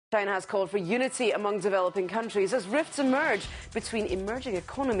China has called for unity among developing countries as rifts emerge between emerging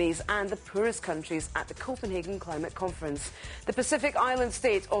economies and the poorest countries at the Copenhagen Climate Conference. The Pacific island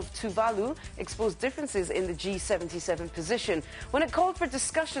state of Tuvalu exposed differences in the G77 position when it called for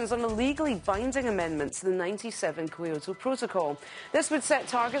discussions on a legally binding amendment to the '97 Kyoto Protocol. This would set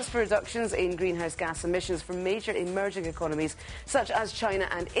targets for reductions in greenhouse gas emissions from major emerging economies such as China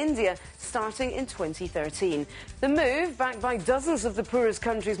and India starting in 2013. The move, backed by dozens of the poorest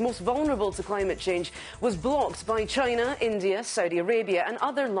countries most vulnerable to climate change, was blocked by China, India, Saudi Arabia and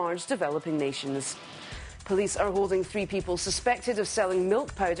other large developing nations. Police are holding 3 people suspected of selling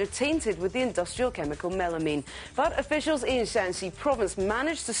milk powder tainted with the industrial chemical melamine. But officials in Shanxi province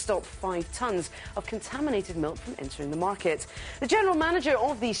managed to stop 5 tons of contaminated milk from entering the market. The general manager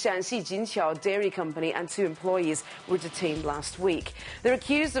of the Shanxi Jinqiao Dairy Company and 2 employees were detained last week. They're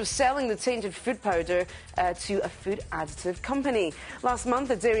accused of selling the tainted food powder to a food additive company. Last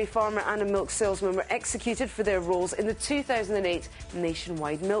month, a dairy farmer and a milk salesman were executed for their roles in the 2008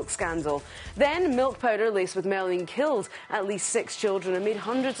 nationwide milk scandal. Then, milk powder laced with melamine killed at least 6 children and made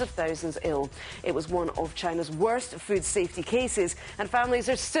hundreds of thousands ill. It was one of China's worst food safety cases, and families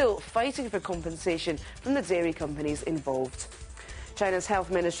are still fighting for compensation from the dairy companies involved. China's health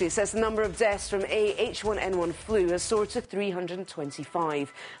ministry says the number of deaths from H1N1 flu has soared to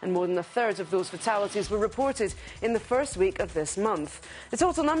 325, and more than a third of those fatalities were reported in the first week of this month. The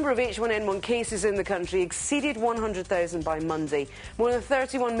total number of H1N1 cases in the country exceeded 100,000 by Monday. More than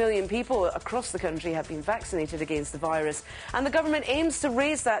 31 million people across the country have been vaccinated against the virus, and the government aims to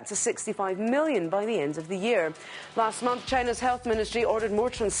raise that to 65 million by the end of the year. Last month, China's health ministry ordered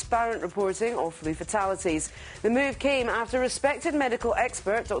more transparent reporting of flu fatalities. The move came after respected medical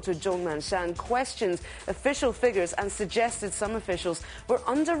expert Dr. Zhong Nanshan questioned official figures and suggested some officials were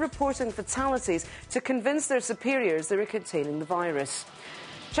underreporting fatalities to convince their superiors they were containing the virus.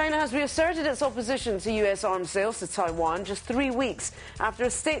 China has reasserted its opposition to US arms sales to Taiwan just 3 weeks after a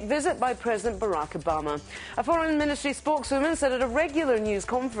state visit by President Barack Obama. A foreign ministry spokeswoman said at a regular news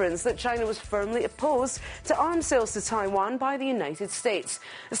conference that China was firmly opposed to arms sales to Taiwan by the United States.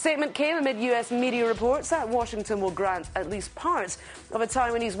 The statement came amid US media reports that Washington will grant at least part of a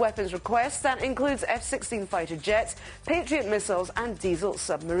Taiwanese weapons request that includes F-16 fighter jets, Patriot missiles and diesel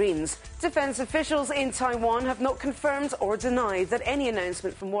submarines. Defense officials in Taiwan have not confirmed or denied that any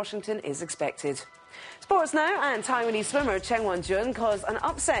announcement from Washington is expected. Sports now, and Taiwanese swimmer Chen Wanjun caused an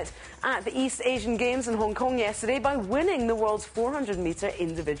upset at the East Asian Games in Hong Kong yesterday by winning the world's 400-metre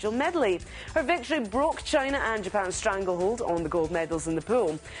individual medley. Her victory broke China and Japan's stranglehold on the gold medals in the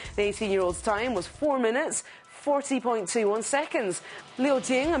pool. The 18-year-old's time was 4 minutes, 40.21 seconds. Liu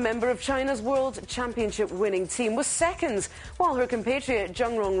Jing, a member of China's World Championship winning team, was second, while her compatriot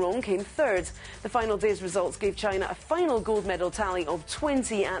Zheng Rongrong came third. The final day's results gave China a final gold medal tally of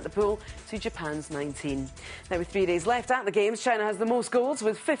 20 at the pool to Japan's 19. Now, with 3 days left at the Games, China has the most golds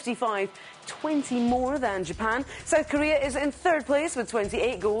with 55, 20 more than Japan. South Korea is in third place with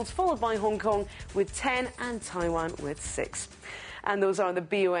 28 golds, followed by Hong Kong with 10 and Taiwan with 6. And those are the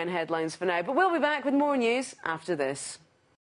BON headlines for now. But we'll be back with more news after this.